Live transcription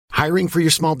Hiring for your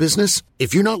small business?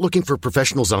 If you're not looking for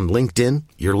professionals on LinkedIn,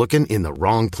 you're looking in the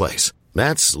wrong place.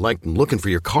 That's like looking for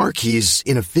your car keys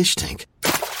in a fish tank.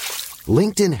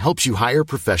 LinkedIn helps you hire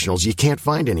professionals you can't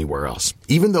find anywhere else,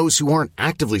 even those who aren't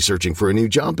actively searching for a new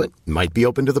job but might be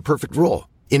open to the perfect role.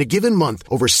 In a given month,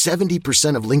 over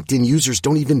 70% of LinkedIn users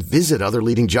don't even visit other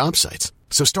leading job sites.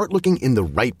 So start looking in the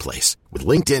right place. With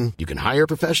LinkedIn, you can hire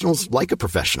professionals like a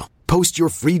professional. Post your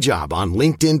free job on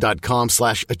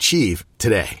linkedin.com/achieve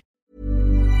today.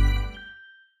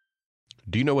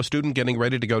 Do you know a student getting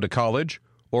ready to go to college?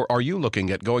 Or are you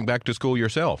looking at going back to school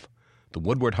yourself? The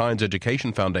Woodward Hines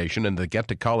Education Foundation and the Get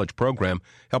to College program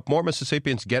help more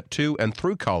Mississippians get to and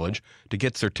through college to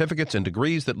get certificates and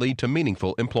degrees that lead to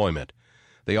meaningful employment.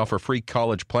 They offer free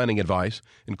college planning advice,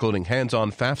 including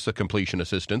hands-on FAFSA completion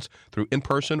assistance through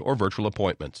in-person or virtual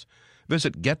appointments.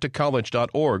 Visit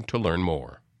gettocollege.org to learn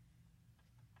more.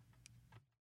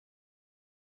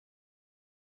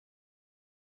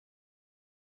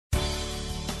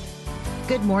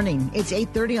 Good morning. It's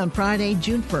 8:30 on Friday,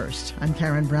 June 1st. I'm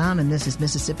Karen Brown, and this is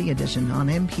Mississippi Edition on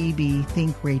MPB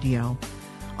Think Radio.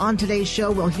 On today's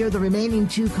show, we'll hear the remaining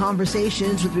two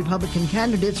conversations with Republican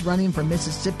candidates running for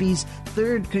Mississippi's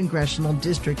 3rd Congressional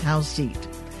District House seat.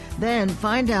 Then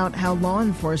find out how law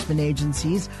enforcement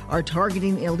agencies are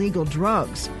targeting illegal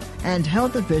drugs, and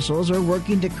health officials are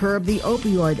working to curb the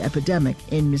opioid epidemic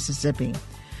in Mississippi.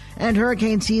 And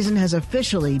hurricane season has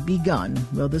officially begun.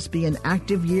 Will this be an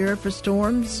active year for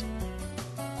storms?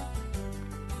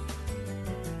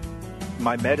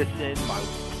 My medicine, my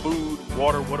food,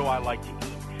 water, what do I like to eat?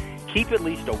 Keep at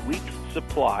least a week's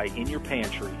supply in your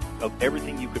pantry of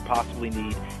everything you could possibly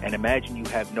need, and imagine you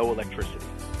have no electricity.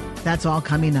 That's all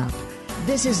coming up.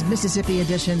 This is Mississippi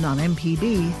Edition on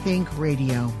MPB Think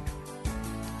Radio.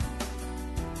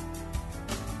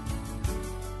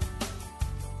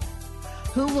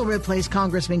 Who will replace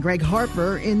Congressman Greg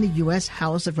Harper in the U.S.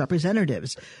 House of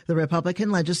Representatives? The Republican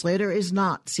legislator is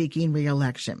not seeking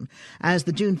re-election. As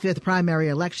the June 5th primary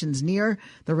elections near,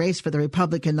 the race for the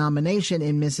Republican nomination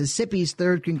in Mississippi's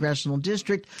 3rd Congressional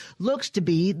District looks to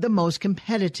be the most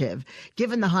competitive.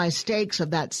 Given the high stakes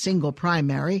of that single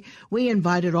primary, we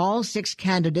invited all 6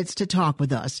 candidates to talk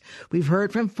with us. We've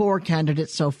heard from 4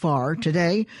 candidates so far.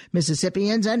 Today,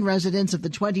 Mississippians and residents of the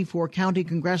 24-county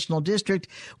congressional district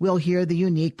will hear the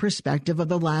unique perspective of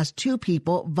the last 2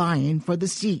 people vying for the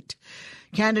seat.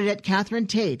 Candidate Catherine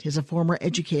Tate is a former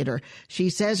educator. She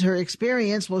says her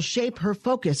experience will shape her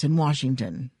focus in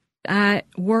Washington. I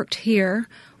worked here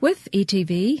with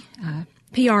ETV,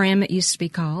 PRM it used to be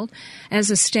called, as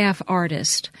a staff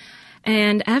artist.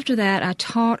 And after that, I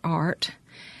taught art.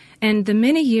 And the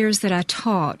many years that I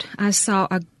taught, I saw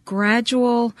a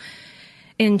gradual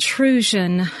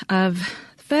intrusion of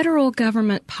federal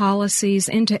government policies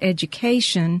into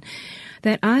education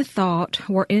that I thought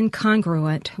were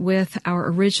incongruent with our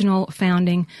original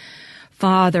founding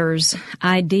fathers'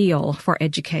 ideal for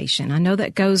education. I know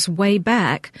that goes way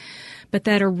back, but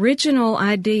that original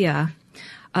idea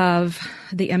of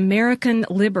the American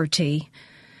liberty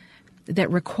that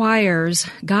requires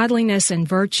godliness and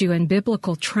virtue and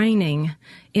biblical training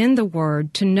in the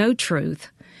Word to know truth,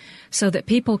 so that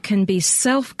people can be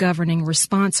self-governing,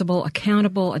 responsible,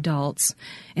 accountable adults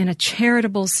in a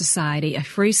charitable society, a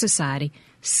free society,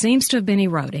 seems to have been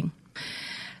eroding.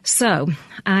 So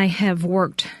I have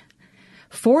worked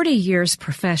 40 years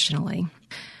professionally,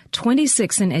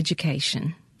 26 in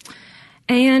education,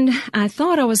 and I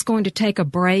thought I was going to take a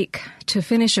break to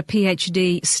finish a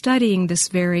PhD studying this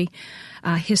very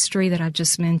history that I've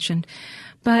just mentioned,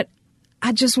 but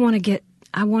I just want to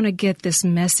get this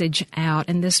message out,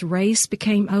 and this race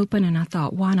became open, and I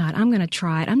thought, why not? I'm going to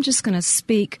try it. I'm just going to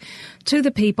speak to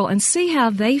the people and see how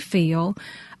they feel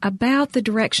about the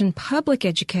direction public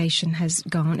education has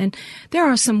gone. And there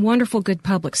are some wonderful, good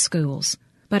public schools,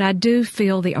 but I do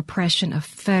feel the oppression of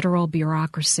federal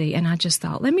bureaucracy, and I just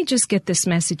thought, let me just get this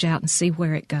message out and see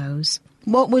where it goes.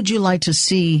 What would you like to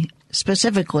see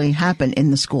specifically happen in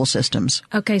the school systems?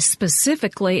 Okay,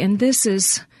 specifically, and this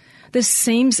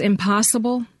seems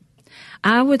impossible.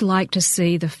 I would like to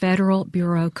see the Federal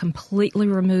Bureau completely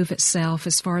remove itself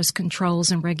as far as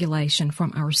controls and regulation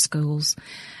from our schools.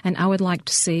 And I would like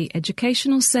to see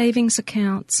educational savings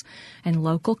accounts and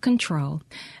local control.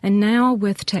 And now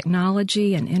with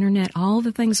technology and internet, all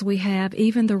the things we have,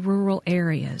 even the rural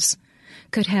areas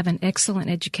could have an excellent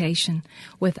education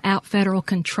without federal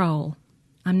control.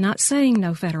 I'm not saying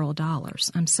no federal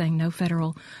dollars. I'm saying no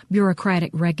federal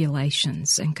bureaucratic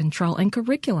regulations and control and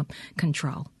curriculum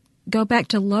control. Go back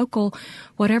to local,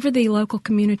 whatever the local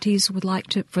communities would like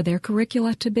to for their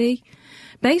curricula to be.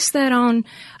 Base that on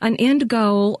an end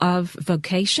goal of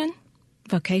vocation,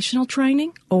 vocational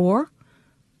training or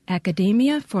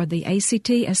academia for the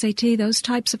ACT, SAT, those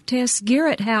types of tests. Gear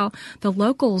it how the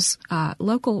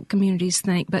local communities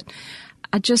think, but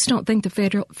I just don't think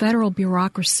the federal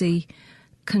bureaucracy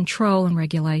control and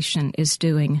regulation is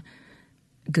doing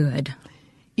good.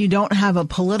 You don't have a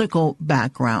political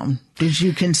background. Did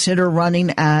you consider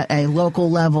running at a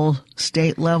local level,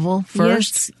 state level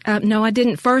first? Yes. No, I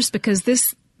didn't first because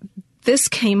this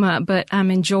came up, but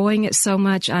I'm enjoying it so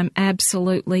much. I'm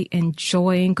absolutely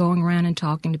enjoying going around and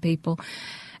talking to people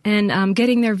and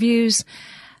getting their views.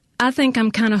 I think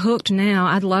I'm kind of hooked now.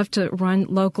 I'd love to run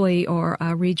locally or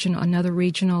another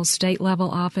regional state level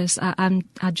office.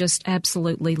 I just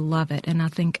absolutely love it, and I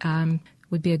think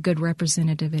would be a good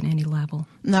representative at any level.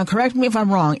 Now, correct me if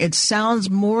I'm wrong. It sounds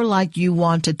more like you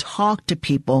want to talk to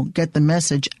people, get the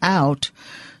message out,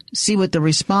 see what the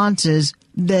response is,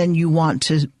 than you want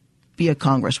to be a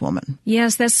congresswoman.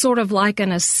 Yes, that's sort of like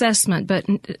an assessment, but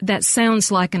that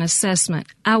sounds like an assessment.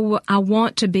 I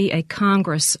want to be a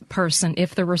congressperson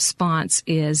if the response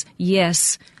is,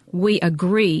 yes, we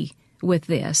agree with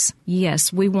this.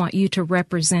 Yes, we want you to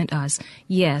represent us.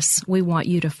 Yes, we want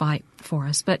you to fight for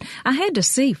us. But I had to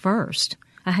see first.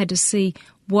 I had to see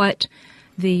what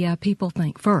the people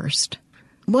think first.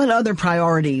 What other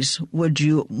priorities would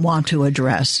you want to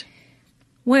address?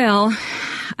 Well,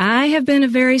 I have been a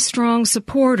very strong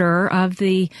supporter of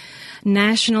the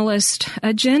nationalist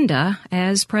agenda,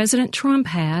 as President Trump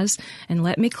has, and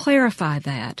let me clarify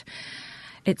that.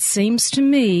 It seems to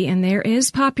me, and there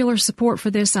is popular support for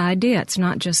this idea, it's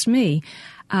not just me,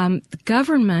 the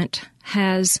government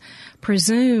has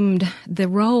presumed the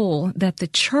role that the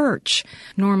church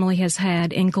normally has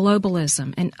had in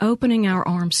globalism and opening our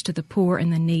arms to the poor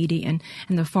and the needy and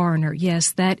the foreigner.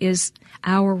 Yes, that is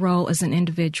our role as an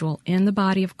individual in the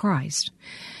body of Christ.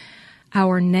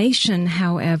 Our nation,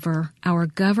 however, our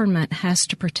government has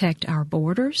to protect our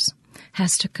borders,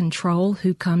 has to control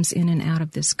who comes in and out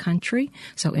of this country.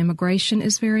 So immigration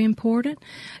is very important.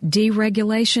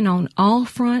 Deregulation on all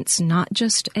fronts, not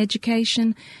just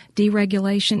education.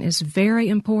 Deregulation is very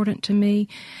important to me.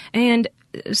 And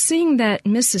seeing that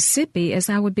Mississippi, as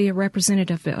I would be a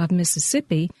representative of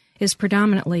Mississippi, is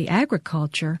predominantly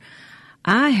agriculture,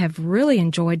 I have really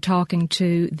enjoyed talking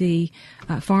to the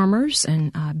farmers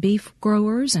and beef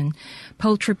growers and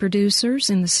poultry producers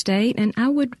in the state, and I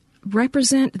would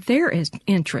represent their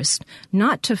interest,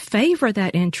 not to favor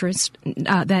that interest,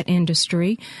 that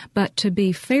industry, but to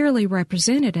be fairly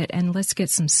represented, and let's get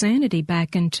some sanity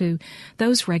back into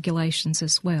those regulations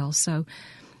as well. So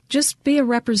just be a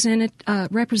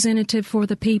representative for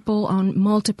the people on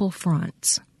multiple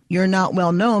fronts. You're not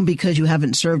well known because you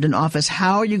haven't served in office.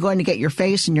 How are you going to get your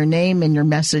face and your name and your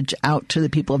message out to the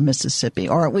people of Mississippi,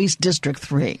 or at least District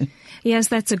 3? Yes,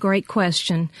 that's a great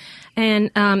question. And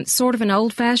sort of an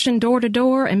old-fashioned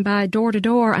door-to-door, and by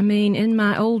door-to-door, I mean in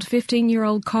my old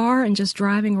 15-year-old car and just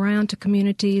driving around to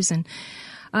communities and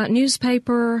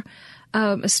newspaper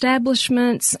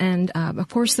establishments and, of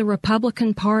course, the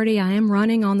Republican Party. I am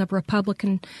running on the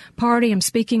Republican Party. I'm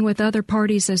speaking with other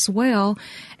parties as well.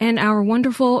 And our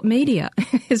wonderful media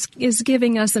is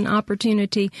giving us an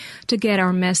opportunity to get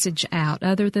our message out.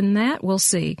 Other than that, we'll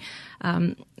see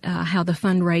how the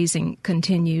fundraising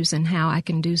continues and how I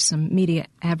can do some media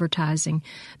advertising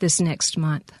this next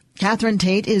month. Catherine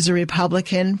Tate is a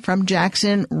Republican from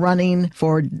Jackson running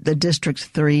for the District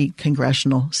 3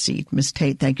 congressional seat. Ms.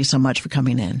 Tate, thank you so much for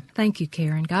coming in. Thank you,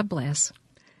 Karen. God bless.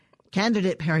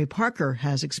 Candidate Perry Parker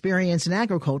has experience in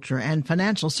agriculture and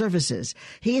financial services.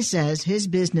 He says his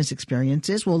business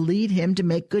experiences will lead him to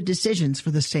make good decisions for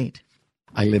the state.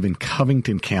 I live in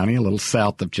Covington County, a little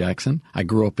south of Jackson. I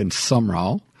grew up in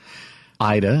Sumrall.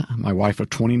 Ida, my wife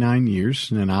of 29 years,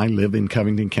 and I live in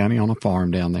Covington County on a farm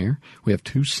down there. We have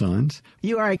 2 sons.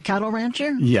 You are a cattle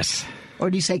rancher? Yes. Or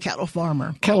do you say cattle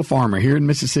farmer? Cattle farmer. Here in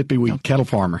Mississippi, cattle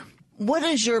farmer. What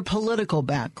is your political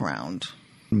background?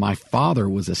 My father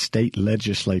was a state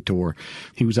legislator.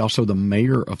 He was also the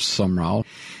mayor of Sumrall.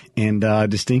 And I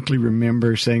distinctly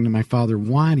remember saying to my father,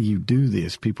 why do you do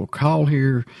this? People call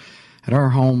here at our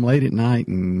home late at night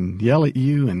and yell at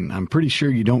you, and I'm pretty sure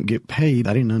you don't get paid.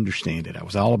 I didn't understand it. I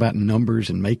was all about numbers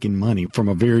and making money from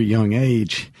a very young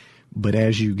age. But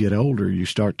as you get older, you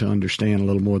start to understand a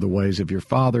little more the ways of your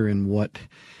father and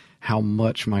how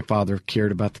much my father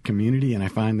cared about the community. And I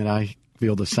find that I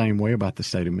feel the same way about the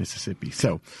state of Mississippi.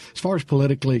 So as far as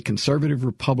politically, conservative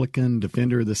Republican,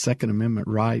 defender of the Second Amendment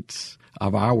rights,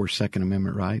 of our Second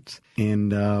Amendment rights,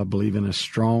 and believe in a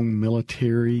strong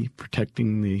military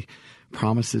protecting the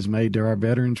promises made to our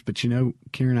veterans. But,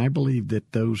 Karen, I believe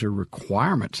that those are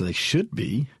requirements. They should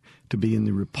be to be in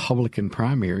the Republican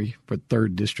primary for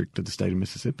 3rd District of the state of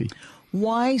Mississippi.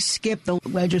 Why skip the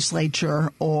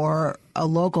legislature or a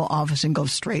local office and go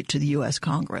straight to the U.S.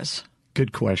 Congress?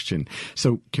 Good question.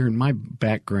 So, Karen, my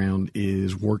background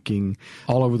is working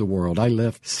all over the world. I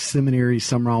left seminary,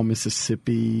 Sumrall,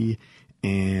 Mississippi,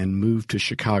 and moved to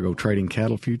Chicago trading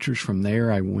cattle futures. From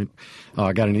there, I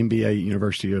got an MBA at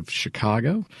University of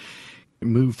Chicago,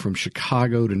 moved from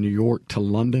Chicago to New York to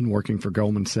London working for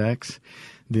Goldman Sachs,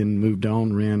 then moved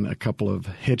on, ran a couple of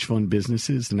hedge fund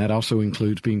businesses, and that also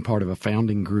includes being part of a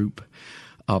founding group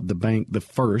of the bank, The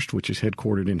First, which is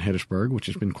headquartered in Hattiesburg, which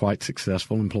has been quite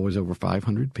successful, employs over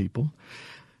 500 people.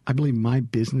 I believe my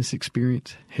business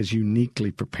experience has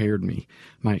uniquely prepared me.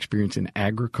 My experience in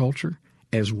agriculture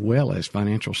as well as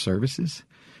financial services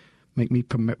make me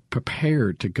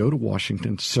prepared to go to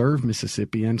Washington, serve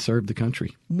Mississippi, and serve the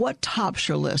country. What tops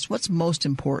your list? What's most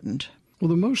important? Well,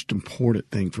 the most important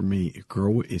thing for me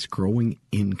is growing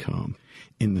income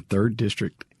in the 3rd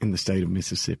District in the state of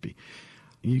Mississippi.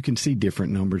 You can see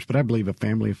different numbers, but I believe a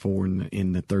family of 4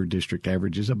 in the 3rd District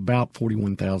averages about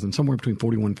 $41,000, somewhere between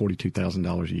 $41,000 and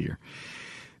 $42,000 a year.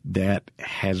 That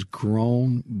has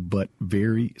grown, but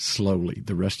very slowly.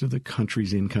 The rest of the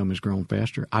country's income has grown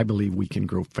faster. I believe we can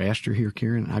grow faster here,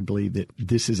 Karen. I believe that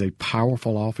this is a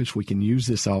powerful office. We can use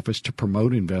this office to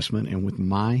promote investment, and with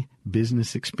my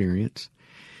business experience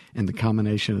and the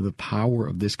combination of the power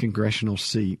of this congressional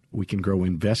seat, we can grow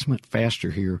investment faster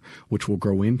here, which will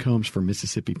grow incomes for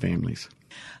Mississippi families.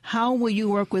 How will you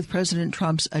work with President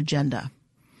Trump's agenda?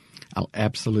 I'll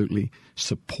absolutely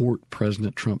support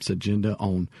President Trump's agenda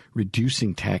on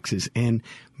reducing taxes and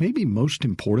maybe most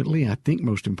importantly,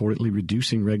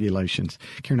 reducing regulations.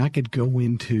 Karen, I could go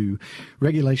into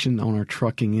regulation on our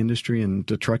trucking industry and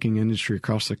the trucking industry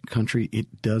across the country.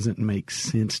 It doesn't make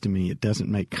sense to me. It doesn't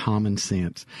make common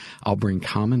sense. I'll bring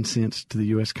common sense to the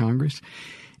U.S. Congress.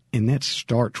 And that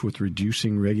starts with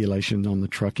reducing regulations on the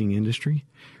trucking industry,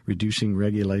 reducing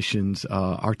regulations.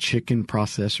 Our chicken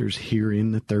processors here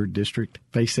in the 3rd District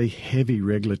face a heavy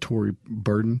regulatory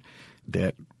burden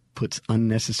that puts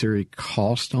unnecessary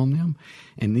cost on them.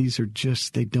 And these are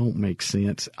they don't make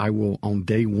sense. On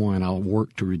day one, I'll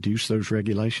work to reduce those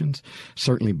regulations.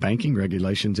 Certainly banking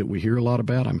regulations that we hear a lot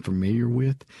about, I'm familiar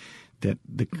with. That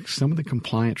some of the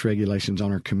compliance regulations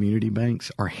on our community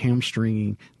banks are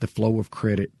hamstringing the flow of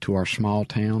credit to our small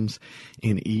towns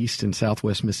in East and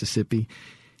Southwest Mississippi,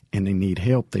 and they need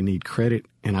help, they need credit,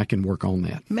 and I can work on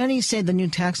that. Many say the new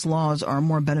tax laws are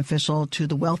more beneficial to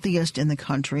the wealthiest in the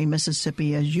country.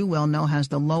 Mississippi, as you well know, has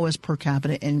the lowest per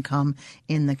capita income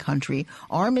in the country.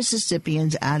 Are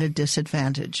Mississippians at a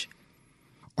disadvantage?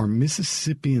 Are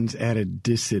Mississippians at a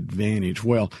disadvantage?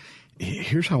 Well,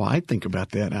 here's how I think about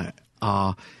that.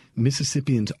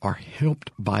 Mississippians are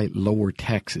helped by lower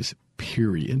taxes,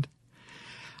 period.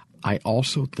 I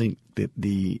also think that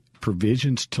the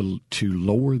provisions to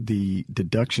lower the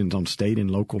deductions on state and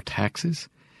local taxes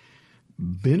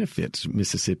benefits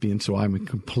Mississippians. So I'm in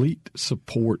complete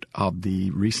support of the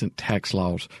recent tax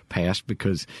laws passed,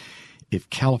 because if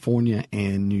California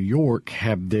and New York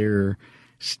have their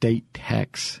state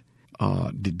tax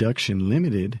deduction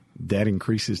limited, that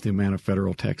increases the amount of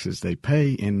federal taxes they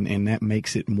pay, and that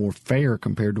makes it more fair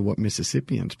compared to what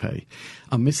Mississippians pay.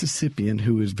 A Mississippian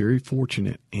who is very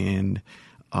fortunate and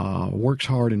works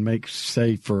hard and makes,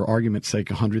 say, for argument's sake,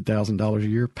 $100,000 a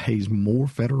year, pays more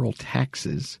federal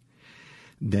taxes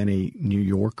than a New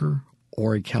Yorker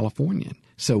or a Californian.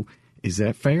 So is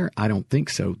that fair? I don't think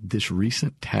so. This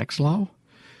recent tax law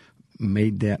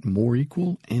made that more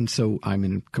equal, and so I'm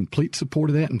in complete support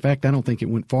of that. In fact, I don't think it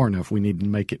went far enough. We need to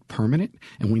make it permanent,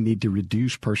 and we need to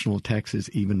reduce personal taxes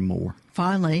even more.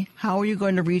 Finally, how are you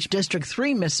going to reach District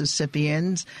 3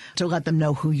 Mississippians to let them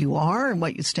know who you are and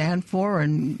what you stand for?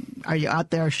 And are you out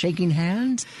there shaking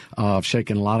hands? I've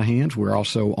shaken a lot of hands. We're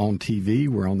also on TV.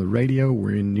 We're on the radio.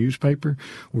 We're in newspaper.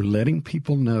 We're letting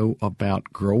people know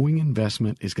about growing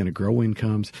investment is going to grow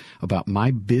incomes, about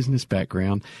my business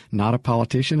background, not a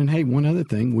politician. And hey, one other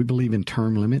thing, we believe in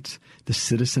term limits, the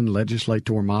citizen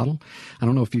legislator model. I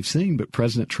don't know if you've seen, but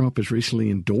President Trump has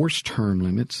recently endorsed term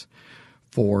limits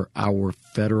for our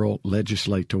federal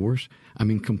legislators. I'm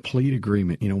in complete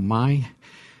agreement. My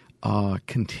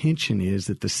contention is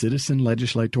that the citizen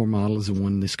legislator model is the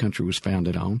one this country was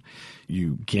founded on.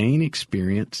 You gain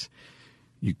experience.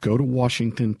 You go to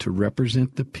Washington to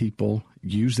represent the people,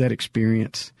 use that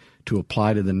experience to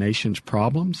apply to the nation's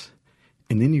problems,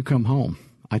 and then you come home.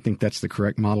 I think that's the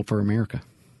correct model for America.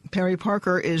 Perry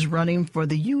Parker is running for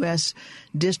the U.S.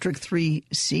 District 3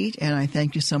 seat, and I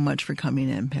thank you so much for coming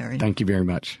in, Perry. Thank you very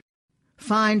much.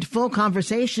 Find full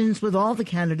conversations with all the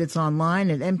candidates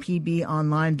online at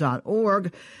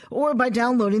mpbonline.org or by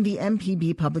downloading the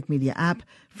MPB Public Media app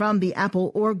from the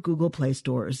Apple or Google Play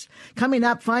stores. Coming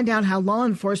up, find out how law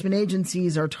enforcement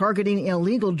agencies are targeting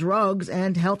illegal drugs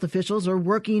and health officials are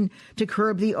working to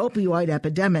curb the opioid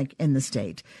epidemic in the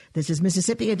state. This is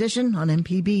Mississippi Edition on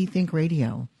MPB Think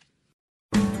Radio.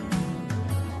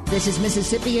 This is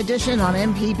Mississippi Edition on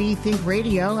MPB Think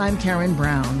Radio. I'm Karen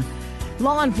Brown.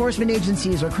 Law enforcement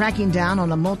agencies are cracking down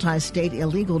on a multi-state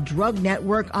illegal drug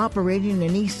network operating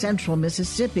in East Central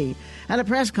Mississippi. At a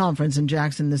press conference in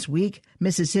Jackson this week,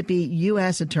 Mississippi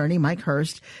U.S. Attorney Mike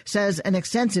Hurst says an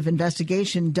extensive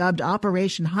investigation dubbed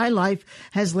Operation High Life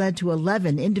has led to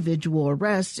 11 individual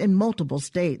arrests in multiple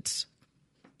states.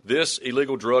 This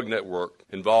illegal drug network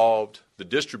involved the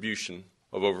distribution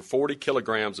of over 40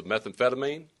 kilograms of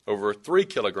methamphetamine, over 3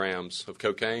 kilograms of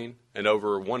cocaine, and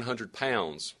over 100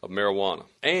 pounds of marijuana,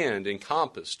 and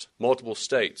encompassed multiple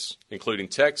states, including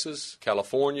Texas,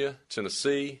 California,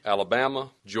 Tennessee,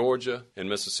 Alabama, Georgia, and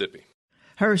Mississippi.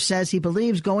 Hurst says he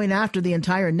believes going after the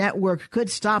entire network could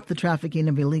stop the trafficking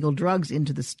of illegal drugs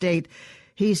into the state.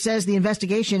 He says the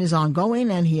investigation is ongoing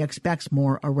and he expects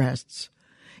more arrests.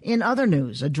 In other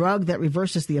news, a drug that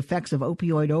reverses the effects of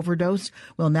opioid overdose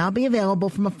will now be available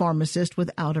from a pharmacist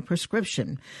without a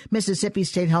prescription. Mississippi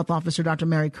State Health Officer Dr.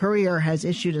 Mary Currier has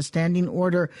issued a standing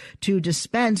order to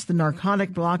dispense the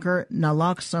narcotic blocker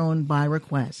naloxone by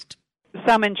request.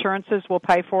 Some insurances will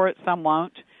pay for it, some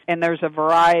won't. And there's a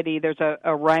variety, there's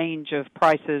a range of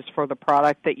prices for the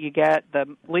product that you get. The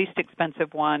least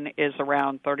expensive one is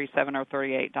around $37 or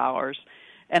 $38,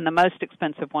 and the most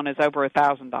expensive one is over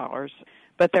 $1,000.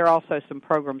 But there are also some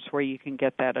programs where you can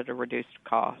get that at a reduced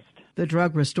cost. The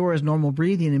drug restores normal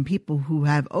breathing in people who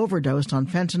have overdosed on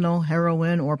fentanyl,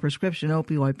 heroin, or prescription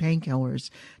opioid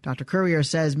painkillers. Dr. Currier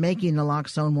says making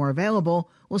naloxone more available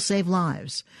will save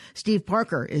lives. Steve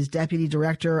Parker is Deputy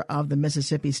Director of the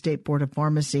Mississippi State Board of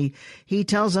Pharmacy. He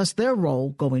tells us their role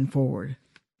going forward.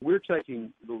 We're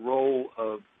taking the role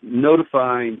of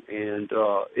notifying and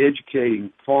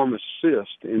educating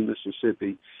pharmacists in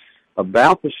Mississippi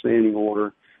about the standing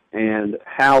order and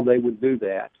how they would do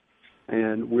that.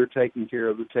 And we're taking care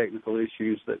of the technical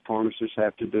issues that pharmacists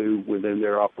have to do within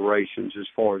their operations as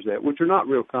far as that, which are not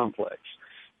real complex.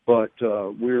 But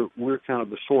we're kind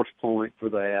of the source point for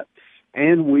that.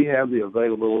 And we have the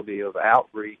availability of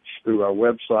outreach through our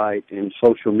website and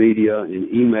social media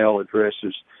and email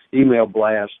addresses, email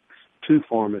blasts to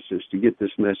pharmacists to get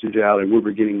this message out, and we're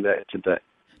beginning that today.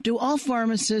 Do all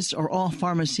pharmacists or all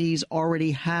pharmacies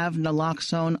already have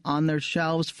naloxone on their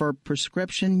shelves for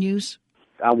prescription use?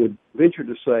 I would venture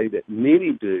to say that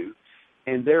many do,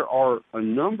 and there are a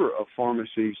number of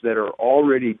pharmacies that are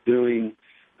already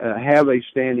have a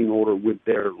standing order with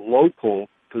their local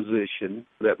physician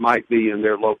that might be in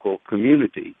their local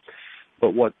community.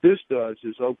 But what this does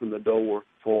is open the door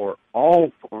for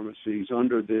all pharmacies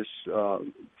under this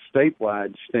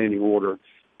statewide standing order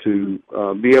to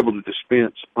be able to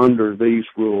dispense under these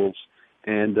rules,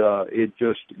 and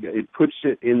it puts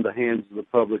it in the hands of the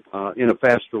public in a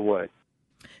faster way.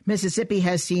 Mississippi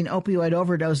has seen opioid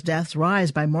overdose deaths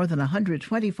rise by more than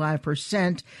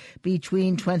 125%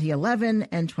 between 2011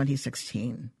 and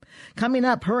 2016. Coming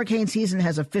up, hurricane season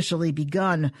has officially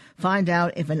begun. Find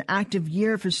out if an active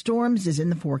year for storms is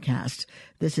in the forecast.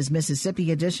 This is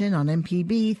Mississippi Edition on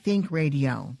MPB Think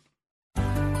Radio.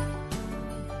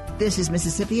 This is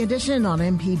Mississippi Edition on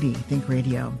MPB Think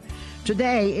Radio.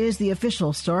 Today is the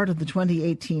official start of the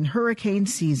 2018 hurricane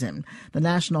season. The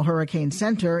National Hurricane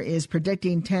Center is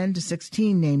predicting 10 to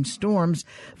 16 named storms.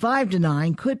 5 to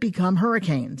 9 could become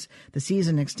hurricanes. The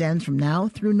season extends from now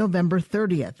through November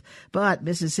 30th. But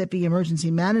Mississippi emergency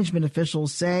management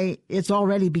officials say it's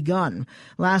already begun.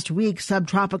 Last week,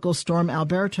 subtropical storm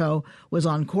Alberto was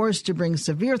on course to bring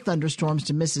severe thunderstorms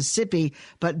to Mississippi,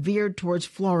 but veered towards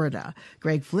Florida.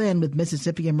 Greg Flynn with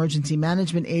Mississippi Emergency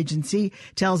Management Agency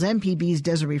tells MPB's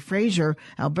Desiree Frazier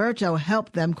Alberto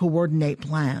helped them coordinate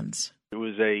plans. It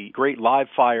was a great live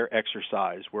fire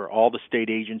exercise where all the state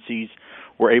agencies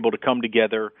were able to come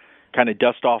together, kind of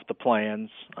dust off the plans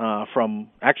from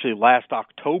actually last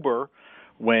October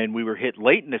when we were hit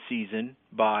late in the season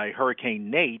by Hurricane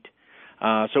Nate.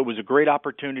 So it was a great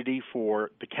opportunity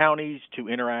for the counties to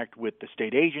interact with the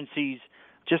state agencies,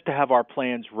 just to have our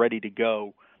plans ready to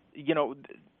go. You know,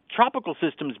 tropical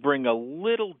systems bring a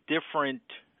little different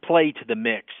play to the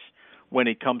mix when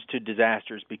it comes to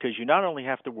disasters, because you not only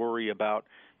have to worry about,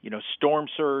 storm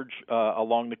surge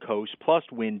along the coast, plus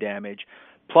wind damage,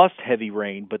 plus heavy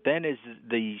rain, but then as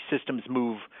the systems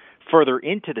move further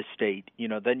into the state,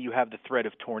 then you have the threat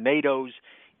of tornadoes,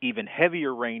 even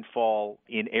heavier rainfall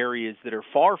in areas that are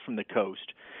far from the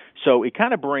coast. So it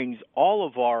kind of brings all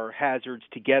of our hazards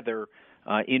together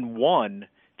in one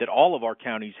that all of our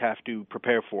counties have to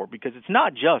prepare for, because it's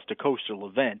not just a coastal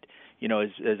event. You know,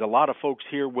 as a lot of folks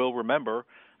here will remember,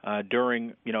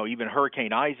 during, even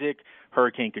Hurricane Isaac,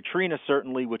 Hurricane Katrina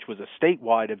certainly, which was a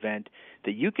statewide event,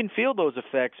 that you can feel those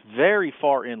effects very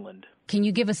far inland. Can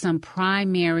you give us some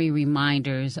primary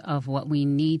reminders of what we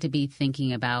need to be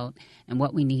thinking about and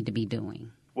what we need to be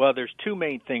doing? Well, there's two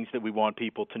main things that we want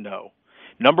people to know.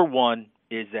 Number one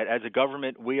is that as a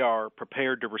government, we are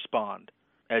prepared to respond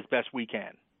as best we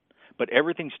can. But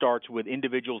everything starts with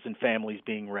individuals and families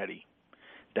being ready.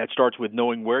 That starts with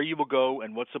knowing where you will go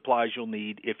and what supplies you'll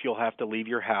need if you'll have to leave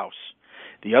your house.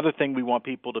 The other thing we want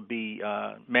people to be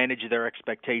manage their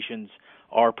expectations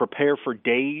are prepare for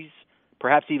days,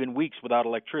 perhaps even weeks without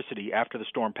electricity after the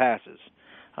storm passes.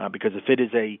 Because if it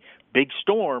is a big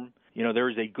storm, there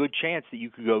is a good chance that you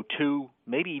could go 2,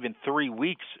 maybe even 3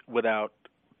 weeks without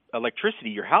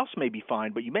electricity. Your house may be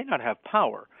fine, but you may not have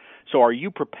power. So are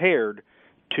you prepared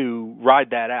to ride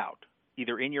that out,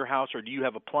 either in your house, or do you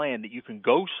have a plan that you can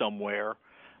go somewhere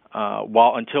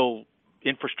until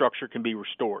infrastructure can be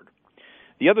restored?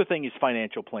 The other thing is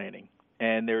financial planning,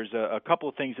 and there's a couple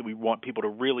of things that we want people to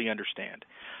really understand.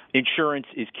 Insurance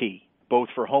is key, both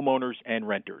for homeowners and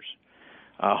renters.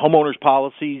 Homeowners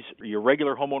policies, your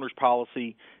regular homeowners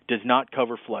policy does not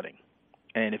cover flooding.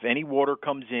 And if any water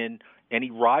comes in,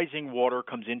 any rising water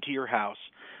comes into your house,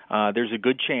 there's a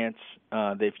good chance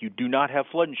that if you do not have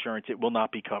flood insurance, it will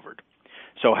not be covered.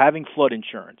 So having flood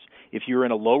insurance, if you're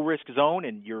in a low-risk zone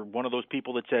and you're one of those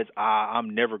people that says,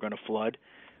 I'm never going to flood,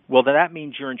 well, then that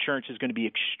means your insurance is going to be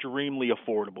extremely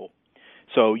affordable.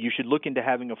 So you should look into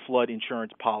having a flood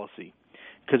insurance policy.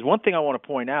 Because one thing I want to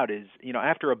point out is,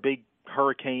 after a big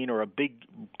hurricane or a big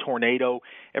tornado,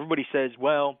 everybody says,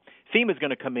 well, FEMA's going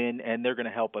to come in and they're going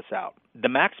to help us out. The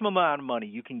maximum amount of money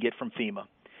you can get from FEMA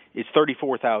is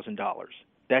 $34,000.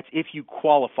 That's if you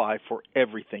qualify for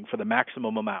everything, for the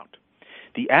maximum amount.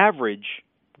 The average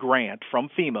grant from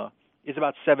FEMA is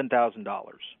about $7,000.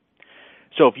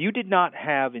 So if you did not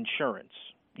have insurance,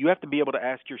 you have to be able to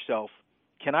ask yourself,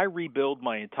 can I rebuild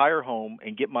my entire home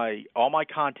and get all my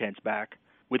contents back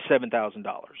with $7,000?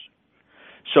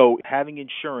 So having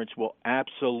insurance will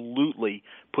absolutely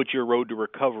put your road to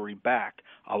recovery back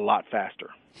a lot faster.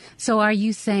 So are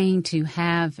you saying to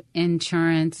have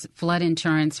insurance, flood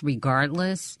insurance,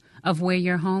 regardless of where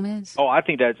your home is? Oh, I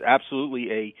think that's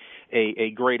absolutely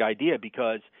a great idea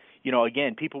because,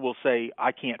 again, people will say,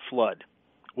 I can't flood.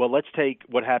 Well, let's take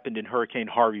what happened in Hurricane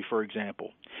Harvey, for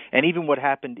example, and even what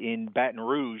happened in Baton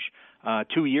Rouge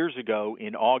 2 years ago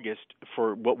in August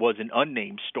for what was an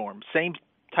unnamed storm. Same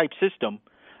type system,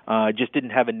 just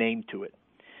didn't have a name to it.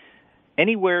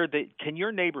 Can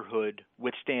your neighborhood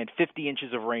withstand 50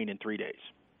 inches of rain in 3 days?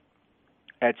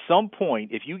 At some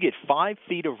point, if you get 5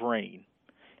 feet of rain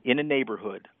in a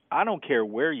neighborhood, I don't care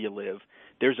where you live,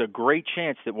 there's a great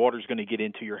chance that water's going to get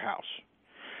into your house.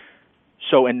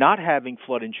 So, in not having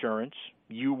flood insurance,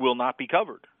 you will not be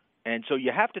covered. And so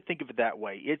you have to think of it that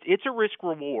way. It's a risk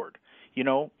reward,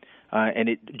 and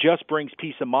it just brings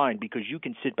peace of mind because you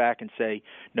can sit back and say,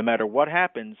 no matter what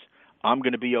happens, I'm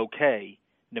going to be okay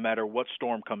no matter what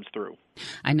storm comes through.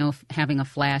 I know having a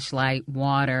flashlight,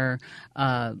 water,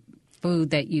 food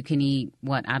that you can eat,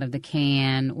 out of the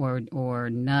can or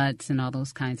nuts and all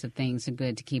those kinds of things are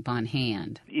good to keep on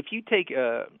hand. If you take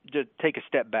a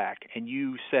step back and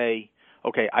you say,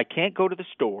 okay, I can't go to the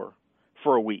store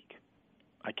for a week.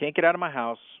 I can't get out of my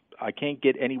house. I can't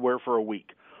get anywhere for a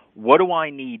week. What do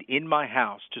I need in my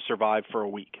house to survive for a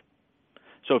week?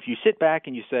 So if you sit back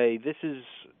and you say, this is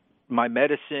my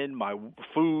medicine, my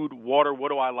food, water, what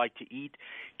do I like to eat?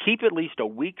 Keep at least a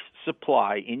week's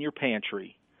supply in your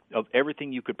pantry of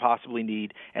everything you could possibly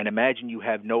need, and imagine you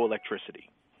have no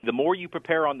electricity. The more you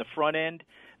prepare on the front end,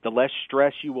 the less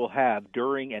stress you will have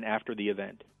during and after the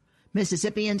event.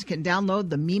 Mississippians can download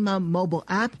the MEMA mobile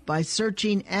app by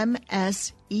searching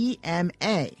MSEMA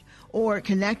or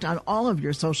connect on all of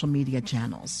your social media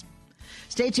channels.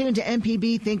 Stay tuned to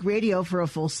MPB Think Radio for a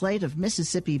full slate of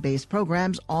Mississippi-based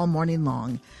programs all morning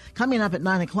long. Coming up at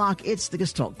 9 o'clock, it's The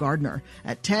Gestalt Gardener.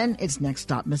 At 10, it's Next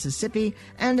Stop Mississippi.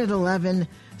 And at 11,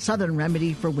 Southern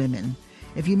Remedy for Women.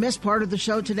 If you missed part of the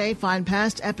show today, find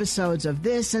past episodes of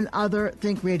this and other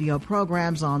Think Radio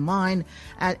programs online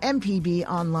at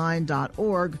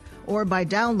mpbonline.org or by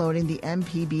downloading the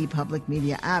MPB Public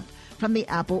Media app from the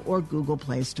Apple or Google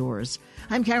Play stores.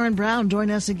 I'm Karen Brown. Join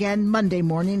us again Monday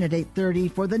morning at 8:30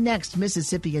 for the next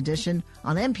Mississippi edition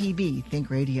on MPB Think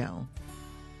Radio.